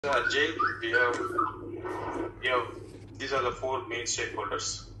Agile, we have these are the four main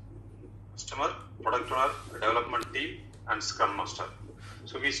stakeholders: customer, product owner, development team, and Scrum Master.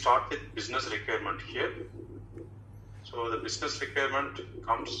 So we start with business requirement here. So the business requirement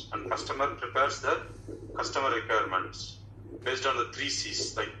comes and customer prepares the customer requirements based on the 3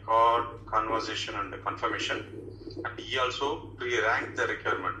 C's like call, conversation, and the confirmation. And he also pre-ranked the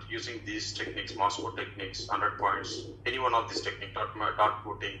requirement using these techniques, Moscow techniques, 100 points, any one of these techniques, dot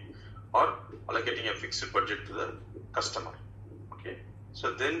voting, or allocating a fixed budget to the customer. Okay.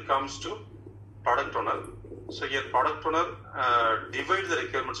 So then comes to product owner. So here product owner divides the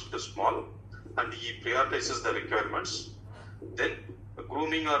requirements into small, and he prioritizes the requirements. Then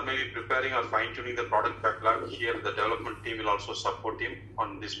grooming or maybe preparing or fine-tuning the product backlog. Here the development team will also support him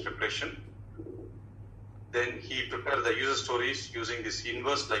on this preparation. Then he prepares the user stories using this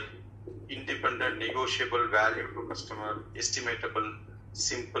inverse, like independent, negotiable, value to customer, estimatable,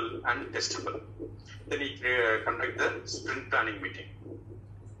 simple, and testable. Then he conducts the sprint planning meeting.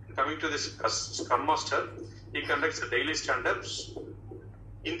 Coming to this Scrum Master, he conducts the daily stand-ups.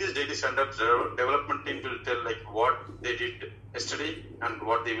 In this daily stand-ups, the development team will tell like what they did yesterday and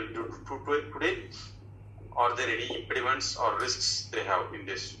what they will do today. Are there any impediments or risks they have in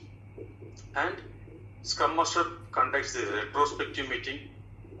this? And Scrum Master conducts the retrospective meeting.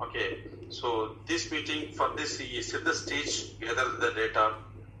 Okay, so this meeting, for this he set the stage, gather the data,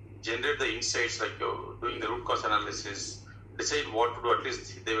 generate the insights like doing the root cause analysis, decide what to do. At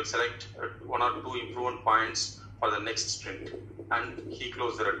least they will select 1 or 2 improvement points for the next sprint, and he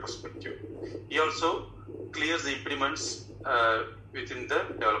closes the retrospective. He also clears the impediments within the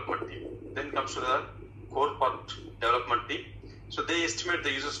development team. Then comes to the core part development team. So they estimate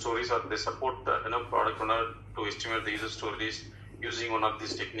the user stories, or they support product owner to estimate the user stories using one of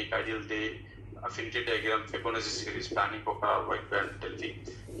these technique, ideal day, affinity diagram, Fibonacci series, planning, Poker, white band, Delphi.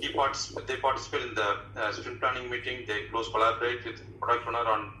 They participate in the sprint planning meeting. They close collaborate with product owner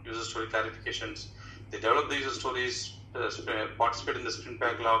on user story clarifications. They develop the user stories, participate in the sprint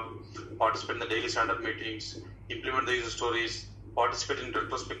backlog, participate in the daily stand-up meetings, implement the user stories, participate in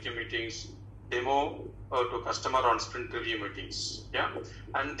retrospective meetings, demo to customer on sprint review meetings. Yeah,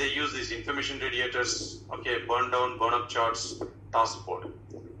 and they use these information radiators. Okay, burn down, burn up charts, task board.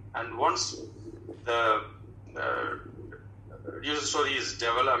 And once the user story is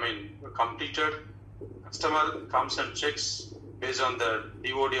completed, customer comes and checks based on the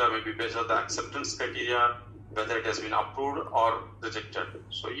DOD or maybe based on the acceptance criteria whether it has been approved or rejected.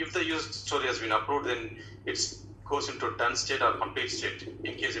 So if the user story has been approved, then it goes into done state or complete state.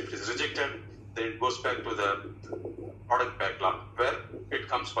 In case if it is rejected, then it goes back to the product backlog where it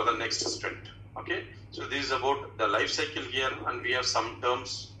comes for the next sprint. Okay, so this is about the life cycle here, and we have some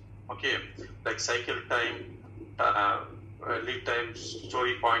terms, okay, like cycle time, lead time,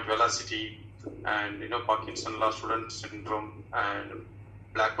 story point, velocity, and Parkinson law student syndrome and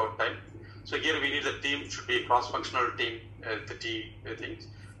blackout time. So here we need the team should be a cross-functional team, 30 things,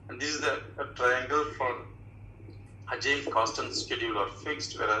 and this is the triangle for Agile, cost and schedule are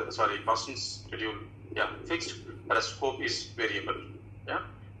fixed, whereas cost and schedule, fixed, whereas scope is variable. Yeah,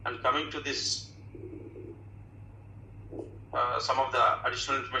 and coming to this, some of the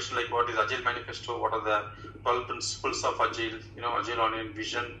additional information like what is Agile Manifesto, what are the 12 principles of Agile, Agile Onion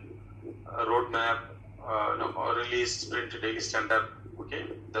vision, roadmap, release, sprint, daily stand-up. Okay,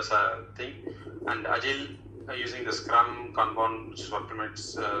 that's a thing. And Agile using the Scrum, Kanban, which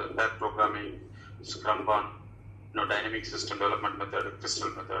supplements pair programming, Scrumban, dynamic system development method, crystal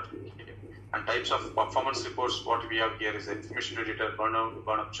method. Okay. And types of performance reports, what we have here is the information editor,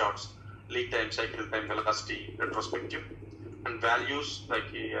 burn-up charts, lead time, cycle time, velocity, retrospective. And values, like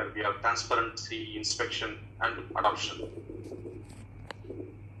here we have transparency, inspection, and adoption.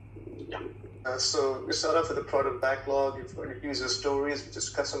 Yeah. So we start off with the product backlog. You've got your user stories, which is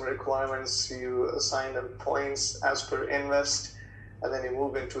customer requirements. You assign them points as per invest, and then you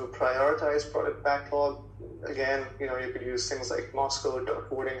move into prioritized product backlog. Again, you could use things like Moscow dot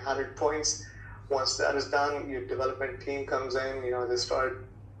voting 100 points. Once that is done, your development team comes in. They start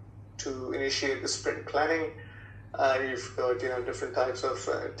to initiate the sprint planning. You've got different types of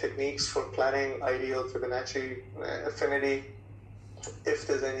techniques for planning, ideal, Fibonacci, affinity. If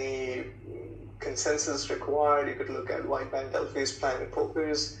there's any consensus required, you could look at white band, Delphi's, planning,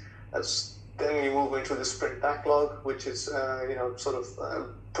 pokers. Then you move into the sprint backlog, which is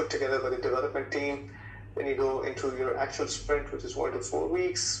put together by the development team. Then you go into your actual sprint, which is 1 to 4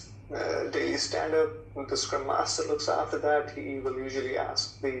 weeks. Daily stand-up. The Scrum Master looks after that. He will usually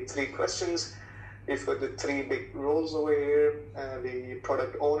ask the 3 questions. You've got the 3 big roles over here: the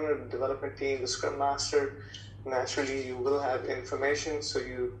product owner, the development team, the Scrum Master. naturally you will have information, so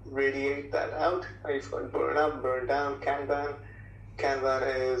you radiate that out. You've got burn up, burn down, Kanban.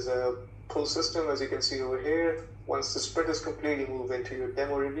 Kanban is a pull system, as you can see over here. Once the sprint is complete, you move into your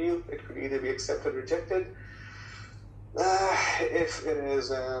demo review. It could either be accepted or rejected. If it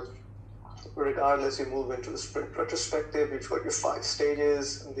is regardless, you move into the sprint retrospective. You've got your 5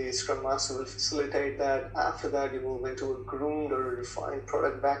 stages. The Scrum Master will facilitate that. After that, you move into a groomed or a refined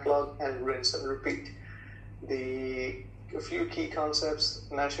product backlog and rinse and repeat. A few key concepts,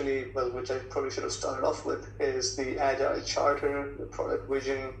 naturally, well, which I probably should have started off with, is the Agile charter, the product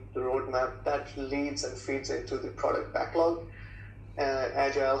vision, the roadmap that leads and feeds into the product backlog.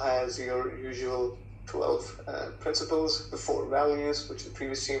 Agile has your usual 12 principles, the 4 values, which the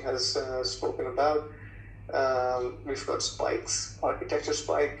previous team has spoken about. We've got spikes, architecture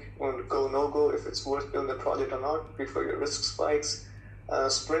spike, go, no go, if it's worth doing the project or not. We've got your risk spikes.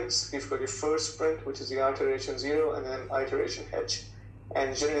 Sprints, we've got your first sprint, which is the iteration 0, and then iteration H.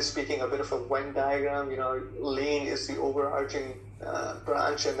 And generally speaking, a bit of a Venn diagram, lean is the overarching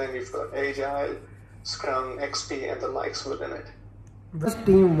branch, and then you've got Agile, Scrum, XP, and the likes within it. That's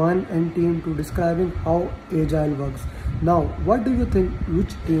team 1 and team 2 describing how Agile works. Now, what do you think,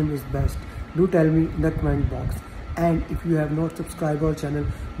 which team is best? Do tell me in the comment box. And if you have not subscribed our channel,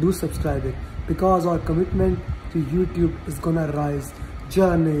 do subscribe it, because our commitment to YouTube is gonna rise.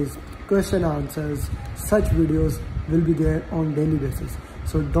 Journeys, question answers, such videos will be there on daily basis.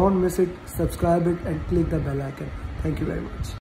 So don't miss it, subscribe it and click the bell icon. Thank you very much.